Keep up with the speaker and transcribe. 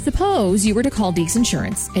Suppose you were to call Deeks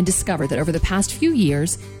Insurance and discover that over the past few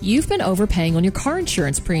years, you've been overpaying on your car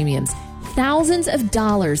insurance premiums. Thousands of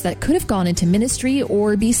dollars that could have gone into ministry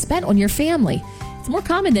or be spent on your family. It's more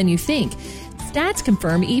common than you think. Stats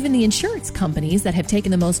confirm even the insurance companies that have taken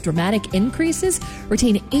the most dramatic increases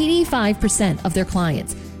retain 85% of their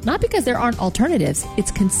clients. Not because there aren't alternatives, it's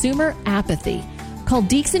consumer apathy. Call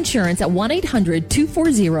Deeks Insurance at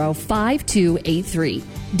 1-800-240-5283.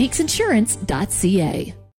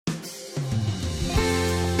 DeeksInsurance.ca.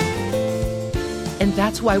 And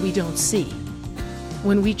that's why we don't see.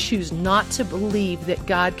 When we choose not to believe that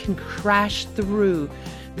God can crash through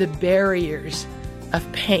the barriers of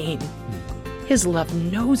pain. His love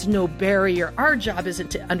knows no barrier. Our job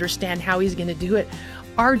isn't to understand how He's going to do it.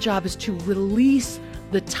 Our job is to release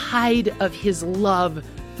the tide of His love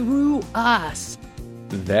through us.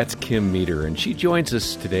 That's Kim Meter, and she joins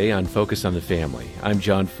us today on Focus on the Family. I'm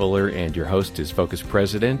John Fuller, and your host is Focus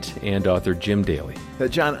President and author Jim Daly.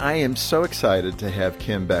 John, I am so excited to have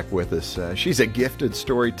Kim back with us. She's a gifted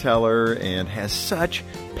storyteller and has such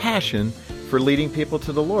passion for leading people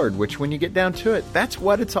to the Lord, which when you get down to it, that's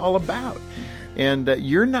what it's all about. And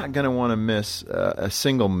you're not going to want to miss a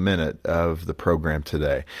single minute of the program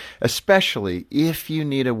today, especially if you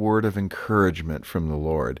need a word of encouragement from the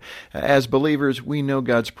Lord. As believers, we know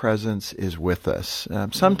God's presence is with us,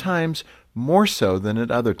 sometimes more so than at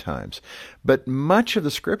other times. But much of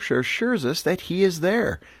the Scripture assures us that He is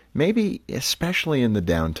there, maybe especially in the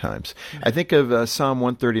down times. I think of Psalm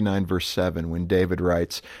 139, verse 7, when David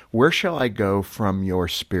writes, "Where shall I go from your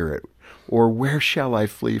Spirit? Or where shall I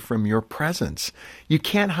flee from your presence?" You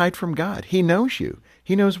can't hide from God. He knows you.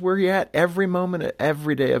 He knows where you're at every moment,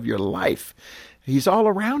 every day of your life. He's all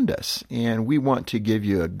around us, and we want to give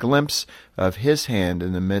you a glimpse of His hand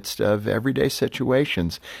in the midst of everyday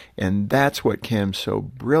situations, and that's what Kim so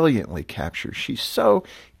brilliantly captures. She's so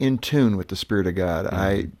in tune with the Spirit of God.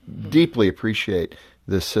 I deeply appreciate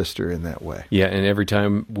this sister in that way. Yeah, and every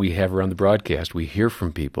time we have her on the broadcast, we hear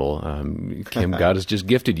from people. Kim, God has just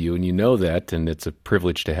gifted you, and you know that, and it's a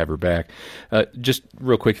privilege to have her back. Just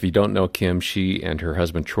real quick, if you don't know Kim, she and her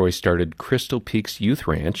husband Troy started Crystal Peaks Youth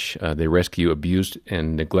Ranch. They rescue abused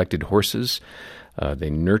and neglected horses. They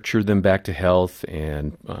nurture them back to health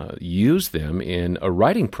and use them in a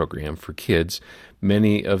writing program for kids,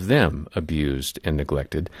 many of them abused and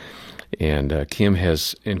neglected. And Kim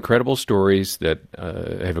has incredible stories that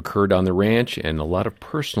have occurred on the ranch and a lot of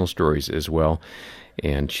personal stories as well.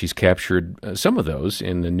 And she's captured some of those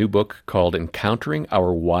in the new book called Encountering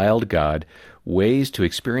Our Wild God, Ways to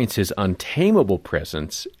Experience His Untamable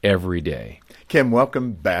Presence Every Day. Kim,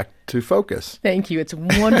 welcome back to Focus. Thank you. It's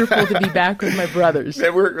wonderful to be back with my brothers.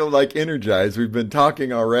 And we're like energized. We've been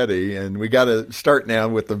talking already, and we got to start now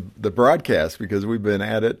with the broadcast because we've been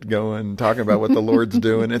at it going, talking about what the Lord's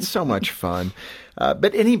doing. It's so much fun.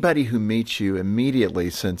 But anybody who meets you immediately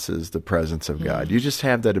senses the presence of God. You just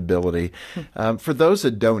have that ability. For those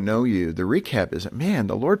that don't know you, the recap is, man,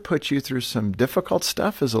 the Lord put you through some difficult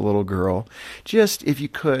stuff as a little girl. Just, if you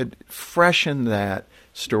could, freshen that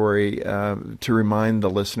story to remind the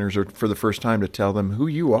listeners, or for the first time to tell them who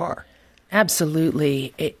you are.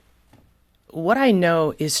 Absolutely. What I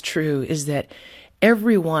know is true is that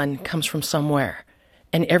everyone comes from somewhere,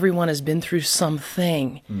 and everyone has been through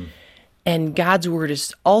something. And God's word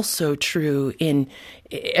is also true in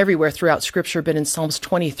everywhere throughout Scripture, but in Psalms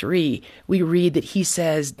 23, we read that He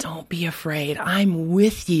says, "Don't be afraid. I'm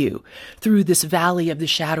with you through this valley of the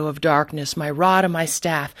shadow of darkness, my rod and my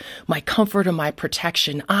staff, my comfort and my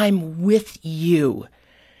protection. I'm with you."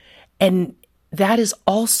 And that is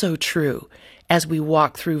also true as we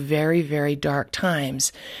walk through very, very dark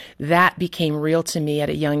times. That became real to me at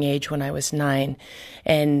a young age when I was 9.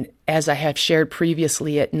 And as I have shared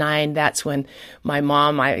previously, at 9, that's when my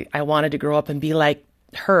mom, I wanted to grow up and be like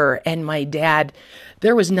her. And my dad,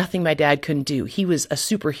 there was nothing my dad couldn't do. He was a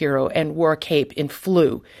superhero and wore a cape and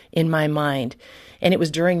flew in my mind. And it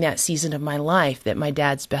was during that season of my life that my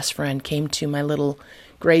dad's best friend came to my little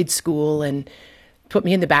grade school and put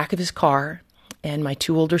me in the back of his car and my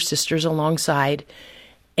 2 older sisters alongside,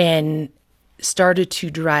 and started to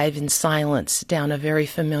drive in silence down a very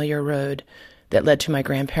familiar road that led to my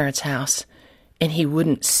grandparents' house. And he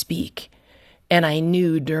wouldn't speak. And I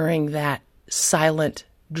knew during that silent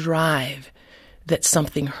drive that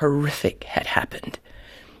something horrific had happened.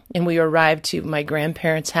 And we arrived to my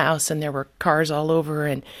grandparents' house, and there were cars all over,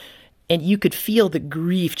 and you could feel the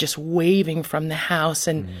grief just waving from the house.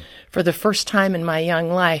 And for the first time in my young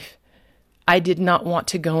life, I did not want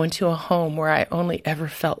to go into a home where I only ever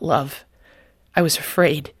felt love. I was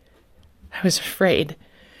afraid. I was afraid.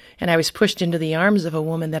 And I was pushed into the arms of a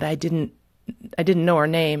woman that I didn't I didn't know her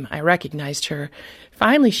name. I recognized her.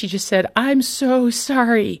 Finally, she just said, "I'm so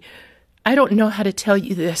sorry. I don't know how to tell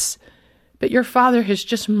you this, but your father has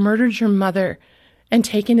just murdered your mother and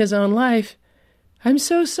taken his own life. I'm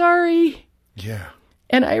so sorry." Yeah.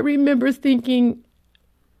 And I remember thinking,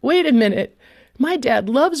 wait a minute. My dad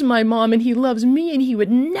loves my mom and he loves me and he would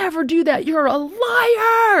never do that. You're a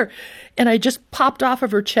liar. And I just popped off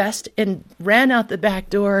of her chest and ran out the back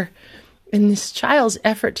door in this child's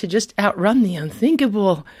effort to just outrun the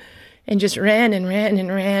unthinkable, and just ran and ran and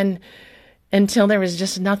ran until there was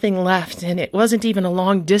just nothing left. And it wasn't even a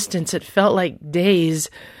long distance. It felt like days,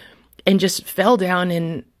 and just fell down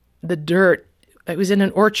in the dirt. It was in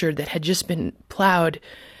an orchard that had just been plowed.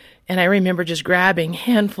 And I remember just grabbing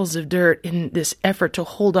handfuls of dirt in this effort to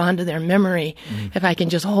hold on to their memory. If I can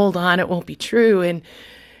just hold on, it won't be true. And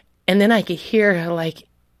then I could hear like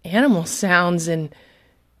animal sounds, and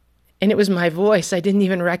it was my voice. I didn't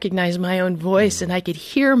even recognize my own voice. And I could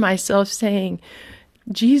hear myself saying,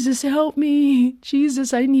 "Jesus, help me.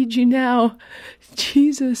 Jesus, I need you now.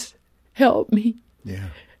 Jesus, help me." Yeah.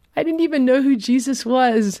 I didn't even know who Jesus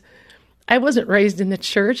was. I wasn't raised in the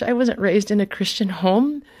church. I wasn't raised in a Christian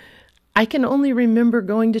home. I can only remember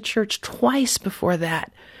going to church twice before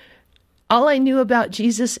that. All I knew about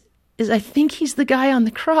Jesus is I think he's the guy on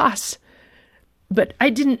the cross. But I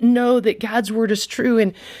didn't know that God's word is true.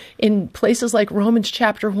 And in places like Romans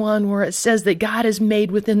chapter 1, where it says that God has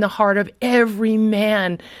made within the heart of every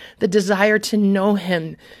man the desire to know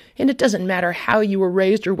him. And it doesn't matter how you were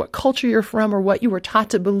raised or what culture you're from or what you were taught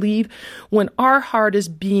to believe. When our heart is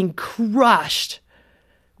being crushed,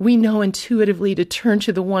 we know intuitively to turn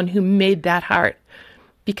to the one who made that heart,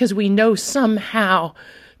 because we know somehow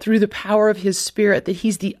through the power of his Spirit that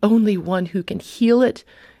he's the only one who can heal it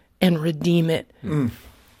and redeem it.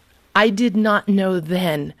 I did not know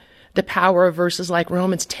then the power of verses like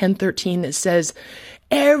Romans 10:13 that says,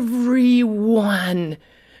 everyone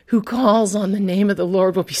who calls on the name of the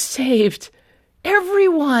Lord will be saved.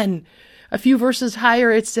 Everyone. A few verses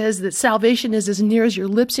higher, it says that salvation is as near as your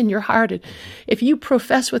lips and your heart. And if you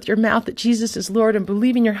profess with your mouth that Jesus is Lord and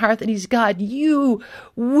believe in your heart that he's God, you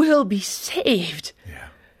will be saved. Yeah.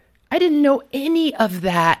 I didn't know any of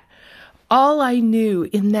that. All I knew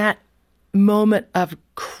in that moment of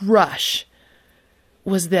crush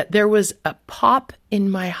was that there was a pop in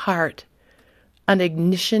my heart, an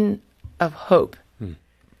ignition of hope.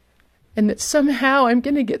 And that somehow I'm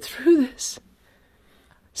going to get through this.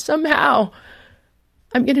 Somehow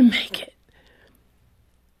I'm going to make it.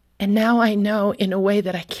 And now I know in a way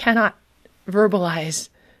that I cannot verbalize,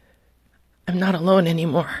 I'm not alone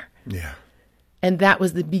anymore. Yeah. And that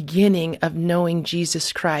was the beginning of knowing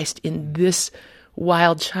Jesus Christ in this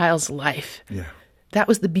wild child's life. Yeah. That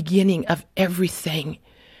was the beginning of everything.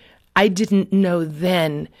 I didn't know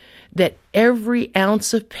then that every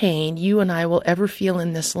ounce of pain you and I will ever feel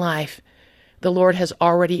in this life, the Lord has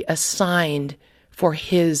already assigned for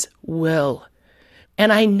his will.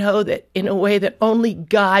 And I know that in a way that only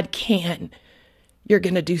God can, you're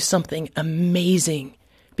going to do something amazing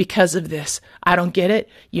because of this. I don't get it.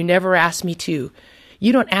 You never asked me to.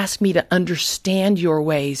 You don't ask me to understand your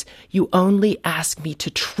ways. You only ask me to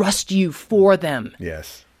trust you for them.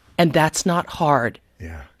 Yes. And that's not hard.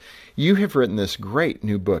 Yeah. You have written this great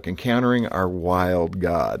new book, Encountering Our Wild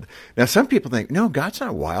God. Now, some people think, no, God's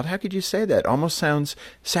not wild. How could you say that? Almost sounds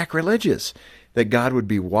sacrilegious that God would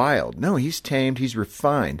be wild. No, he's tamed, he's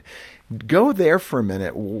refined. Go there for a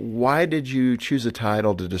minute. Why did you choose a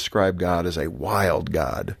title to describe God as a wild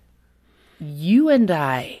God? You and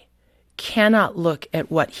I cannot look at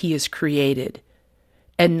what he has created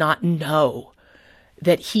and not know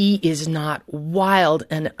that he is not wild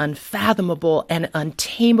and unfathomable and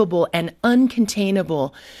untamable and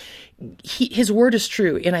uncontainable. His word is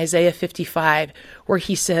true in Isaiah 55, where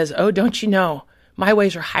he says, "Oh, don't you know? My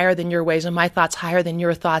ways are higher than your ways, and my thoughts higher than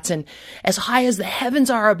your thoughts. And as high as the heavens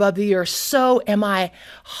are above the earth, so am I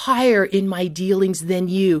higher in my dealings than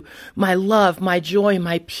you. My love, my joy,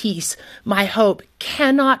 my peace, my hope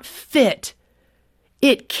cannot fit.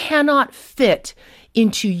 It cannot fit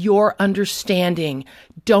into your understanding.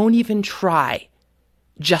 Don't even try.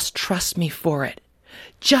 Just trust me for it.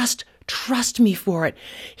 Just trust me for it."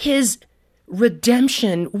 His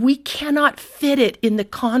redemption, we cannot fit it in the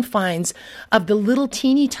confines of the little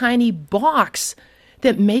teeny tiny box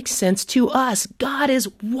that makes sense to us. God is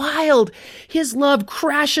wild. His love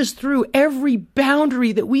crashes through every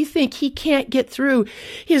boundary that we think he can't get through.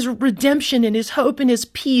 His redemption and his hope and his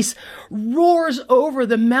peace roars over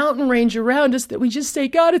the mountain range around us that we just say,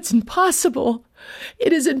 God, it's impossible.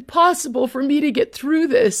 It is impossible for me to get through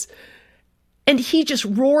this. And he just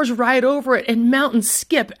roars right over it, and mountains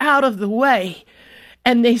skip out of the way.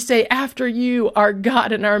 And they say, after you, our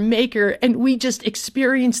God and our Maker. And we just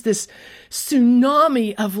experience this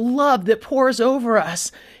tsunami of love that pours over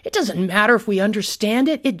us. It doesn't matter if we understand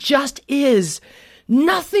it. It just is.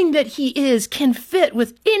 Nothing that he is can fit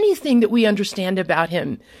with anything that we understand about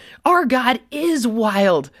him. Our God is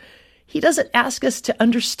wild. He doesn't ask us to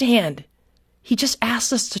understand. He just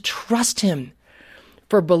asks us to trust him.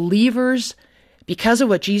 For believers, because of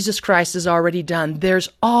what Jesus Christ has already done, there's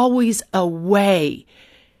always a way.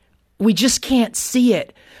 We just can't see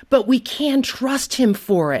it, but we can trust him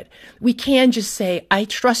for it. We can just say, I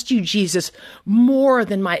trust you, Jesus, more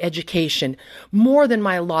than my education, more than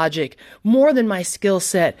my logic, more than my skill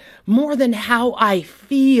set, more than how I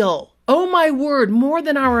feel. Oh, my word, more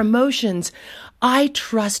than our emotions. I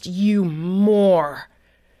trust you more.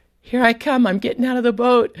 Here I come. I'm getting out of the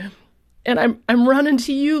boat. And I'm running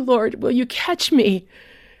to you, Lord. Will you catch me?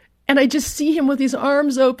 And I just see him with his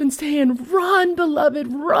arms open saying, run, beloved,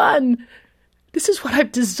 run. This is what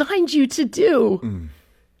I've designed you to do.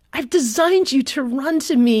 I've designed you to run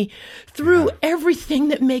to me through everything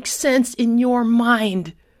that makes sense in your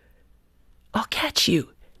mind. I'll catch you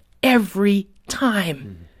every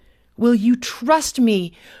time. Will you trust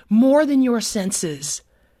me more than your senses?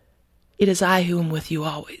 It is I who am with you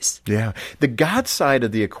always. Yeah. The God side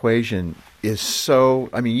of the equation is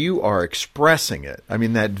so, you are expressing it.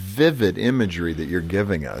 That vivid imagery that you're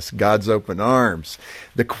giving us, God's open arms.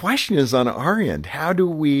 The question is on our end, how do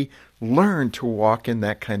we learn to walk in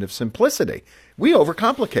that kind of simplicity? We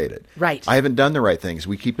overcomplicate it. Right. I haven't done the right things.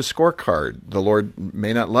 We keep a scorecard. The Lord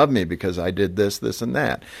may not love me because I did this, this, and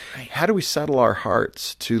that. Right. How do we settle our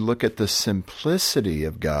hearts to look at the simplicity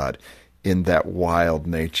of God in that wild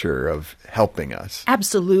nature of helping us?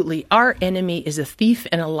 Absolutely. Our enemy is a thief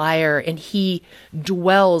and a liar, and he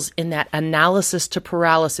dwells in that analysis to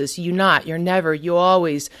paralysis. You're never, you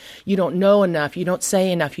always, you don't know enough, you don't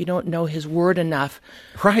say enough, you don't know his word enough.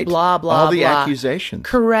 Right. Blah, blah, all the blah. accusations.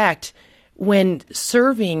 Correct. When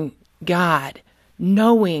serving God,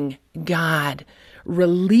 knowing God,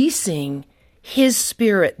 releasing his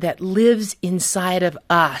spirit that lives inside of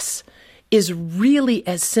us is really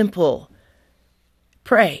as simple.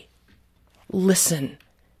 Pray, listen,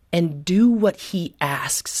 and do what he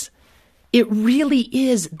asks. It really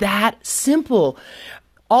is that simple.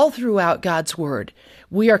 All throughout God's word,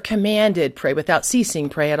 we are commanded, pray without ceasing,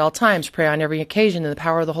 pray at all times, pray on every occasion in the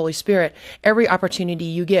power of the Holy Spirit. Every opportunity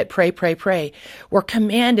you get, pray, pray, pray. We're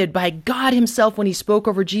commanded by God himself when he spoke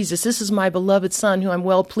over Jesus. This is my beloved son who I'm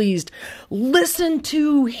well pleased. Listen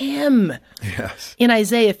to him. Yes. In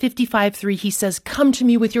Isaiah 55:3, he says, come to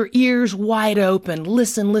me with your ears wide open.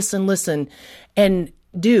 Listen, listen, listen, and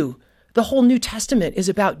do. The whole New Testament is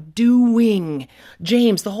about doing.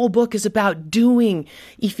 James, the whole book is about doing.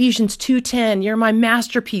 Ephesians 2:10, you're my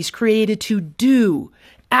masterpiece created to do.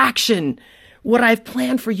 Action. What I've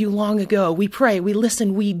planned for you long ago. We pray, we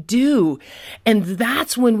listen, we do. And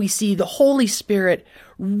that's when we see the Holy Spirit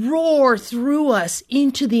roar through us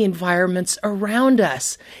into the environments around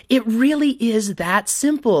us. It really is that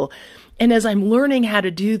simple. And as I'm learning how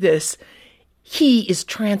to do this, he is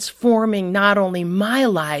transforming not only my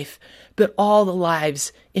life, but all the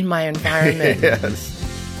lives in my environment. Yes.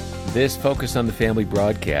 This Focus on the Family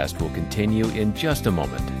broadcast will continue in just a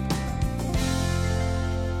moment.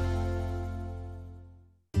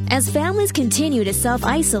 As families continue to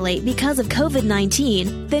self-isolate because of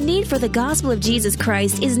COVID-19, the need for the gospel of Jesus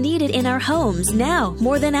Christ is needed in our homes now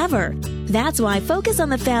more than ever. That's why Focus on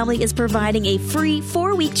the Family is providing a free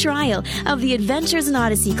 4-week trial of the Adventures in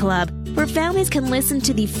Odyssey Club, where families can listen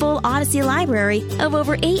to the full Odyssey library of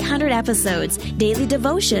over 800 episodes, daily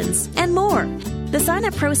devotions, and more. The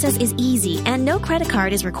sign-up process is easy and no credit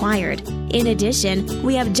card is required. In addition,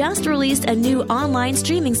 we have just released a new online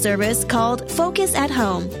streaming service called Focus at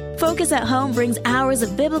Home. Focus at Home brings hours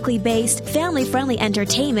of biblically based, family-friendly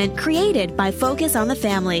entertainment created by Focus on the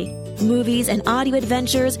Family. Movies and audio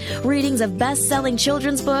adventures, readings of best-selling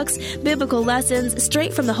children's books, biblical lessons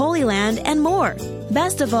straight from the Holy Land, and more.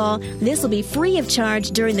 Best of all, this will be free of charge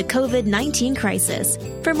during the COVID-19 crisis.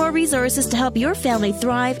 For more resources to help your family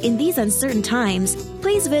thrive in these uncertain times,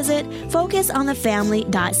 please visit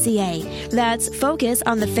focusonthefamily.ca. That's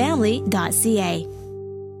focusonthefamily.ca.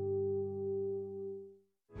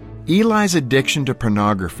 Eli's addiction to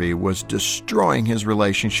pornography was destroying his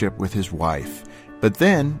relationship with his wife. But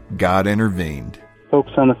then God intervened.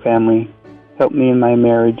 Focus on the Family helped me in my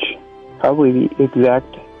marriage, probably the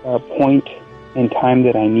exact point and time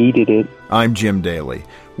that I needed it. I'm Jim Daly.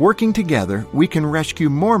 Working together, we can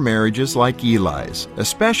rescue more marriages like Eli's,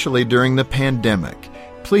 especially during the pandemic.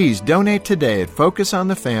 Please donate today at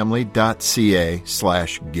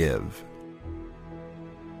focusonthefamily.ca/give.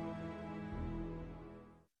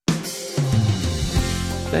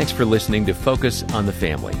 Thanks for listening to Focus on the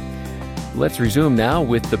Family. Let's resume now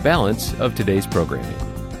with the balance of today's programming.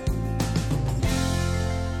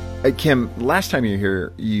 Kim, last time you were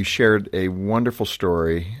here, you shared a wonderful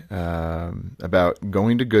story about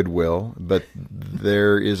going to Goodwill, but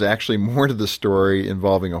there is actually more to the story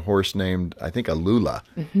involving a horse named, I think, Alula,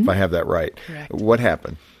 if I have that right. Correct. What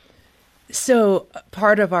happened? So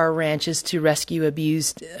part of our ranch is to rescue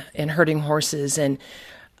abused and hurting horses. And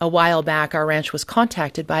a while back, our ranch was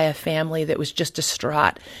contacted by a family that was just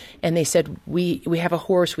distraught. And they said, we have a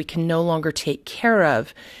horse we can no longer take care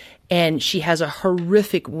of. And she has a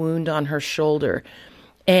horrific wound on her shoulder.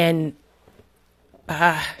 And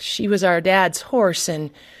she was our dad's horse.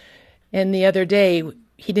 And the other day,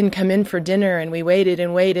 he didn't come in for dinner, and we waited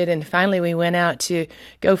and waited. And finally, we went out to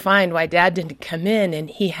go find why Dad didn't come in. And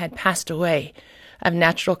he had passed away of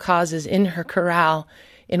natural causes in her corral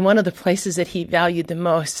in one of the places that he valued the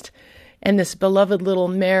most. And this beloved little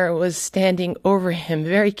mare was standing over him,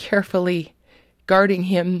 very carefully guarding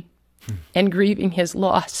him and grieving his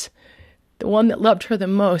loss. The one that loved her the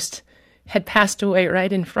most had passed away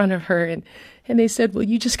right in front of her. And they said, will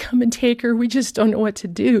you just come and take her? We just don't know what to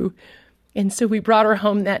do. And so we brought her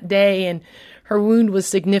home that day, and her wound was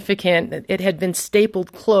significant. It had been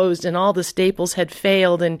stapled closed, and all the staples had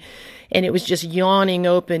failed, and it was just yawning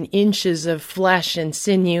open, inches of flesh and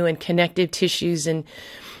sinew and connective tissues, and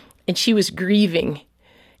she was grieving.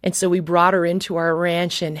 And so we brought her into our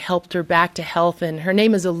ranch and helped her back to health. And her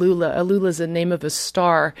name is Alula. Alula is the name of a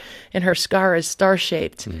star, and her scar is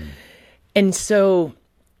star-shaped. And so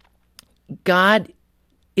God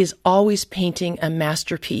is always painting a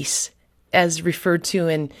masterpiece, as referred to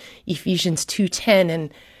in Ephesians 2:10.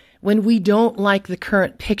 And when we don't like the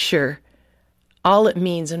current picture, all it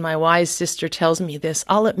means, and my wise sister tells me this,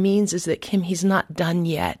 all it means is that, Kim, he's not done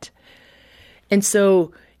yet. And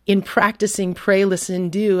so in practicing pray, listen,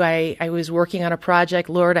 do, I was working on a project.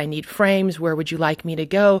 Lord, I need frames. Where would you like me to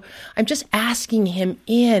go? I'm just asking him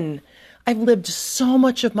in. I've lived so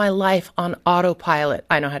much of my life on autopilot.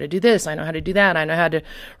 I know how to do this. I know how to do that. I know how to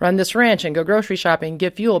run this ranch and go grocery shopping,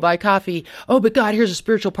 get fuel, buy coffee. Oh, but God, here's a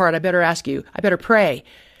spiritual part. I better ask you. I better pray.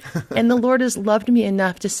 And the Lord has loved me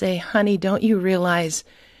enough to say, honey, don't you realize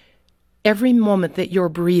every moment that you're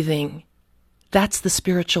breathing, that's the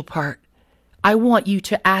spiritual part. I want you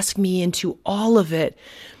to ask me into all of it.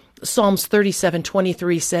 Psalms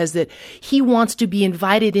 37:23 says that he wants to be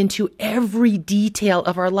invited into every detail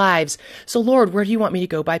of our lives. So, Lord, where do you want me to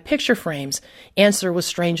go? Buy picture frames. Answer was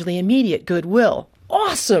strangely immediate. Goodwill.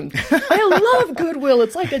 Awesome. I love Goodwill.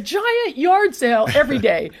 It's like a giant yard sale every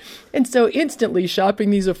day. And so instantly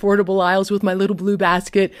shopping these affordable aisles with my little blue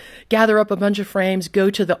basket, gather up a bunch of frames,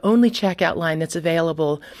 go to the only checkout line that's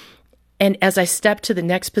available. And as I stepped to the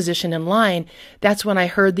next position in line, that's when I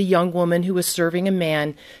heard the young woman who was serving a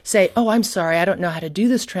man say, oh, I'm sorry, I don't know how to do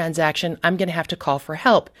this transaction. I'm going to have to call for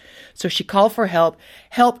help. So she called for help.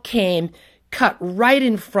 Help came, cut right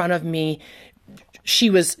in front of me.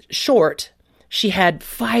 She was short. She had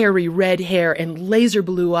fiery red hair and laser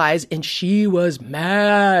blue eyes, and she was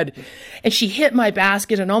mad. And she hit my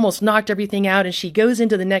basket and almost knocked everything out, and she goes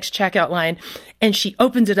into the next checkout line, and she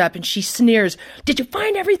opens it up, and she sneers, did you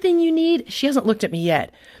find everything you need? She hasn't looked at me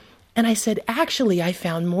yet. And I said, actually, I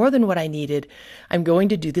found more than what I needed. I'm going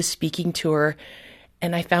to do this speaking tour,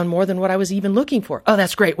 and I found more than what I was even looking for. Oh,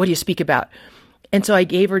 that's great. What do you speak about? And so I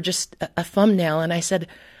gave her just a thumbnail, and I said,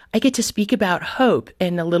 I get to speak about hope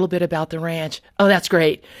and a little bit about the ranch. Oh, that's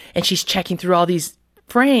great. And she's checking through all these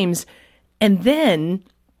frames. And then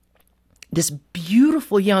this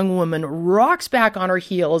beautiful young woman rocks back on her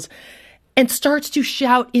heels and starts to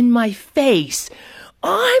shout in my face,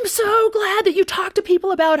 I'm so glad that you talk to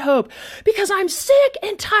people about hope because I'm sick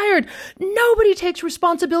and tired. Nobody takes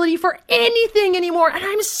responsibility for anything anymore. And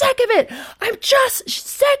I'm sick of it. I'm just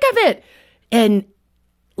sick of it. And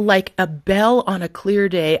like a bell on a clear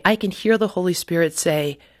day, I can hear the Holy Spirit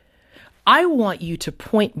say, I want you to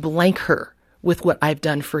point blank her with what I've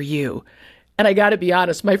done for you. And I got to be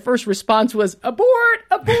honest, my first response was, abort,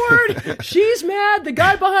 abort. She's mad. The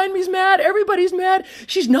guy behind me's mad. Everybody's mad.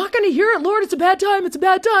 She's not going to hear it. Lord, it's a bad time. It's a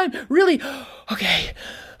bad time. Really? Okay.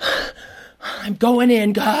 I'm going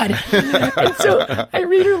in, God. And so I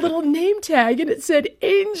read her little name tag, and it said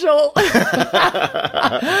Angel.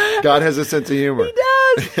 God has a sense of humor. He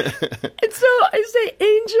does. And so I say,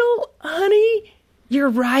 Angel, honey, you're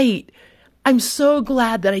right. I'm so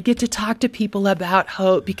glad that I get to talk to people about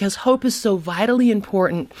hope because hope is so vitally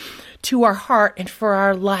important to our heart and for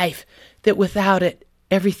our life that without it,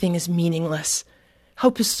 everything is meaningless.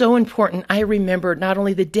 Hope is so important. I remember not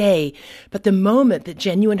only the day, but the moment that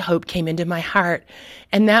genuine hope came into my heart.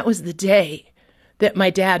 And that was the day that my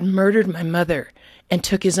dad murdered my mother and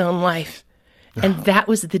took his own life. And that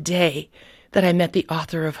was the day that I met the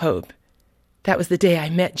author of hope. That was the day I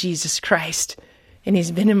met Jesus Christ. And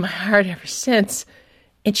he's been in my heart ever since.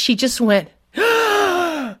 And she just went,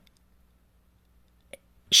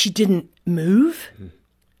 she didn't move.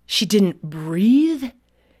 She didn't breathe.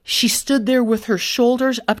 She stood there with her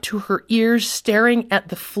shoulders up to her ears, staring at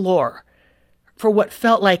the floor for what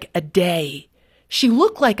felt like a day. She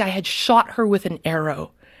looked like I had shot her with an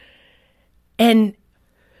arrow. And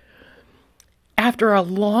after a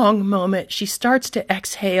long moment, she starts to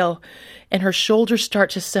exhale and her shoulders start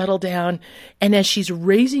to settle down. And as she's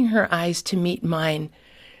raising her eyes to meet mine,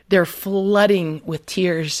 they're flooding with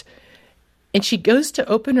tears. And she goes to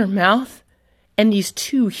open her mouth, and these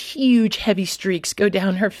two huge, heavy streaks go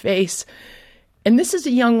down her face. And this is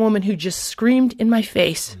a young woman who just screamed in my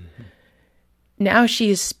face. Mm-hmm. Now she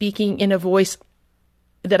is speaking in a voice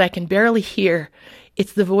that I can barely hear.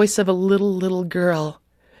 It's the voice of a little girl.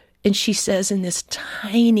 And she says in this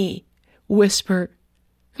tiny whisper,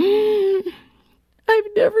 I've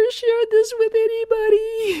never shared this with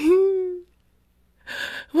anybody.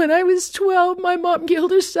 When I was 12, my mom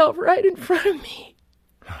killed herself right in front of me.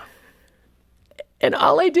 And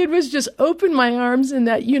all I did was just open my arms in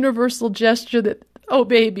that universal gesture that, oh,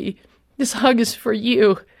 baby, this hug is for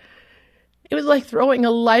you. It was like throwing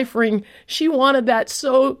a life ring. She wanted that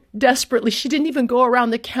so desperately. She didn't even go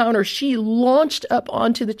around the counter. She launched up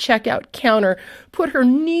onto the checkout counter, put her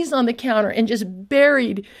knees on the counter, and just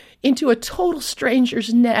buried into a total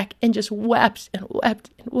stranger's neck and just wept and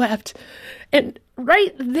wept and wept. And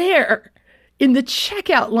right there in the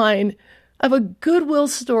checkout line of a Goodwill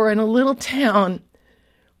store in a little town,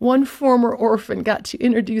 one former orphan got to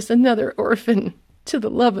introduce another orphan to the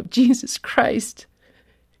love of Jesus Christ.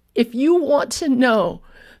 If you want to know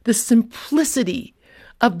the simplicity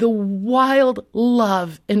of the wild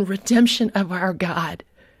love and redemption of our God,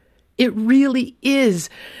 it really is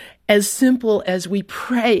as simple as we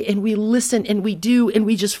pray and we listen and we do and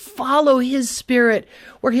we just follow his Spirit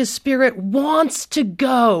where his Spirit wants to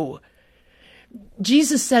go.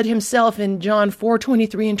 Jesus said himself in John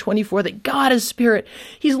 4:23 and 24 that God is Spirit.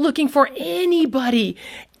 He's looking for anybody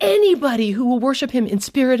who will worship him in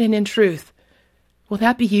spirit and in truth. Will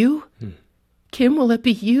that be you? Kim, will it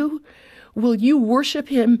be you? Will you worship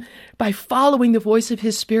him by following the voice of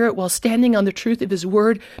his Spirit while standing on the truth of his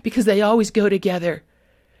word? Because they always go together.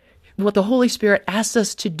 What the Holy Spirit asks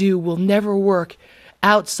us to do will never work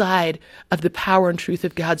outside of the power and truth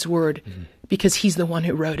of God's word, because he's the one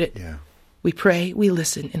who wrote it. Yeah. We pray, we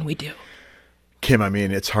listen, and we do. Kim, I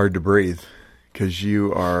mean, it's hard to breathe because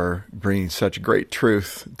you are bringing such great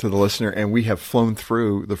truth to the listener, and we have flown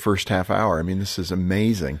through the first half hour. I mean, this is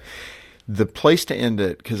amazing. The place to end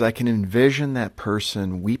it, because I can envision that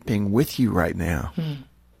person weeping with you right now.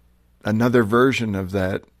 Another version of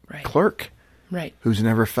that clerk who's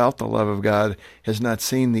never felt the love of God, has not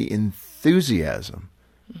seen the enthusiasm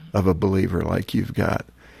of a believer like you've got.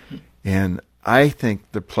 And I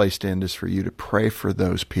think the place to end is for you to pray for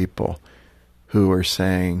those people who are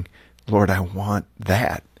saying, Lord, I want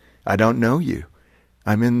that. I don't know you.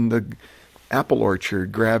 I'm in the apple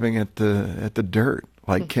orchard grabbing at the dirt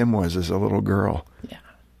like Kim was as a little girl.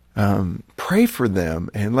 Yeah. Pray for them,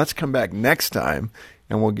 and let's come back next time,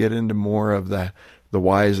 and we'll get into more of the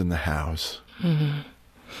whys in the hows.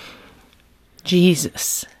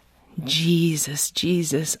 Jesus, Jesus,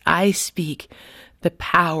 Jesus, I speak the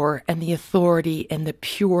power and the authority and the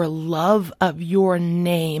pure love of your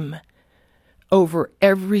name over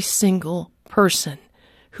every single person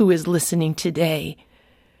who is listening today,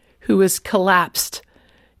 who has collapsed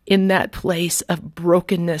in that place of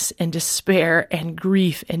brokenness and despair and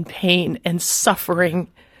grief and pain and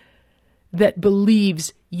suffering, that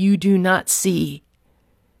believes you do not see.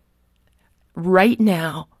 Right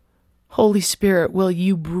now, Holy Spirit, will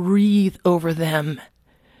you breathe over them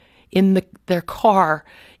in their car,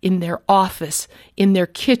 in their office, in their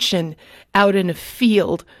kitchen, out in a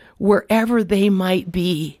field, wherever they might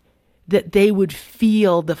be, that they would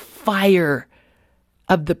feel the fire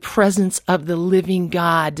of the presence of the living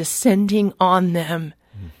God descending on them.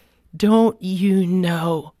 Don't you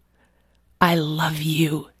know I love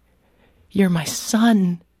you? You're my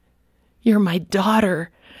son. You're my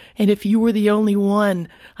daughter. And if you were the only one,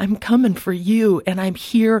 I'm coming for you, and I'm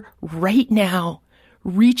here right now,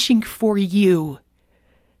 reaching for you.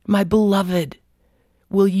 My beloved,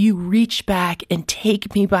 will you reach back and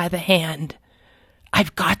take me by the hand?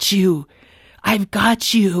 I've got you. I've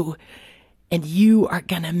got you. and you are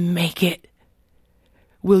going to make it.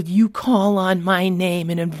 Will you call on my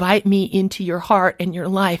name and invite me into your heart and your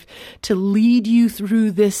life to lead you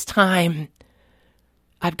through this time?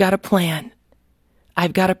 I've got a plan.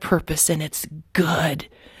 I've got a purpose, and it's good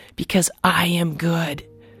because I am good.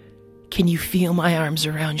 Can you feel my arms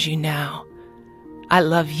around you now? I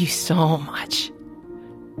love you so much.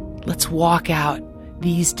 Let's walk out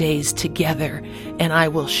these days together, and I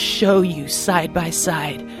will show you side by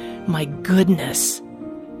side my goodness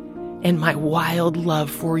and my wild love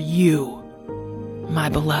for you, my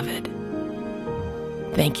beloved.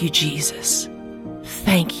 Thank you, Jesus.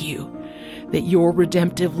 Thank you that your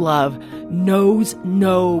redemptive love knows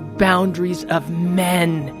no boundaries of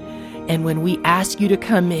men. And when we ask you to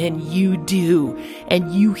come in, you do.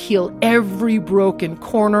 And you heal every broken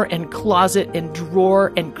corner and closet and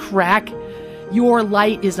drawer and crack. Your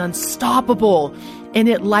light is unstoppable, and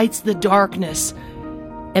it lights the darkness,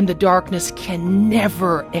 and the darkness can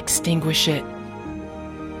never extinguish it.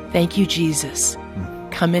 Thank you, Jesus.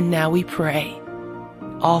 Come in now, we pray.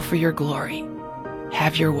 All for your glory.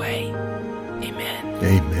 Have your way. Amen.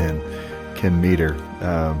 Amen. Kim Meter,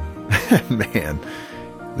 man,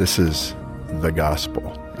 this is the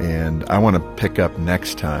gospel. And I want to pick up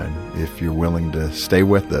next time, if you're willing to stay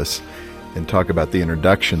with us, and talk about the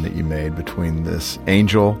introduction that you made between this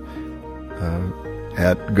angel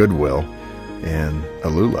at Goodwill and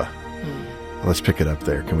Alula. Let's pick it up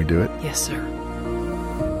there. Can we do it? Yes, sir.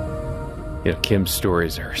 You know, Kim's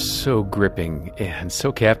stories are so gripping and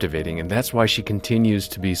so captivating, and that's why she continues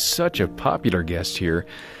to be such a popular guest here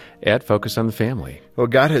at Focus on the Family. Well,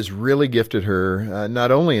 God has really gifted her,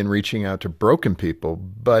 not only in reaching out to broken people,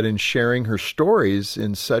 but in sharing her stories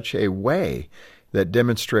in such a way that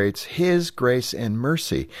demonstrates His grace and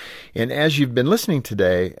mercy. And as you've been listening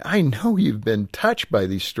today, I know you've been touched by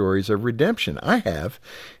these stories of redemption. I have.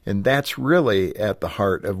 And that's really at the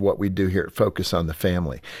heart of what we do here at Focus on the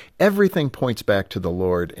Family. Everything points back to the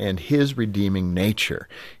Lord and His redeeming nature.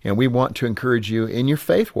 And we want to encourage you in your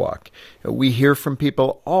faith walk. We hear from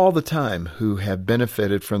people all the time who have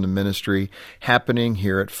benefited from the ministry happening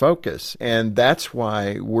here at Focus. And that's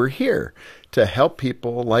why we're here, to help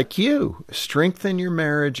people like you strengthen your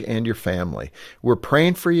marriage and your family. We're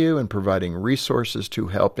praying for you and providing resources to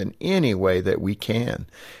help in any way that we can.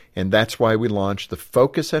 And that's why we launched the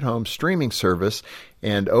Focus at Home streaming service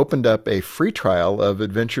and opened up a free trial of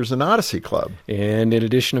Adventures in Odyssey Club. And in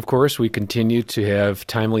addition, of course, we continue to have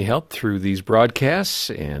timely help through these broadcasts,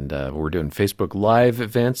 and we're doing Facebook Live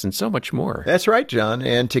events and so much more. That's right, John.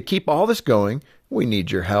 And to keep all this going, we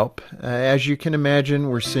need your help. As you can imagine,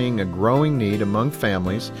 we're seeing a growing need among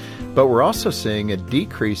families, but we're also seeing a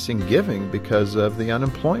decrease in giving because of the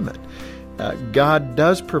unemployment. God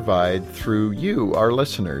does provide through you, our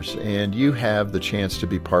listeners, and you have the chance to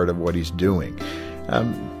be part of what He's doing.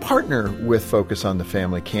 Partner with Focus on the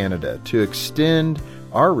Family Canada to extend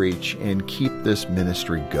our reach and keep this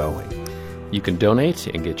ministry going. You can donate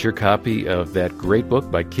and get your copy of that great book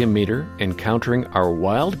by Kim Meter, Encountering Our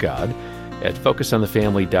Wild God, at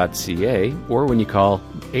focusonthefamily.ca, or when you call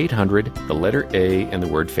 800, the letter A, and the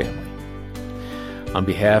word family. On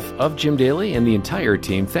behalf of Jim Daly and the entire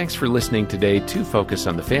team, thanks for listening today to Focus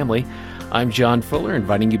on the Family. I'm John Fuller,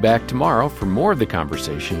 inviting you back tomorrow for more of the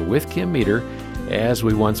conversation with Kim Meter as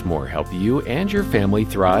we once more help you and your family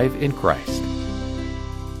thrive in Christ.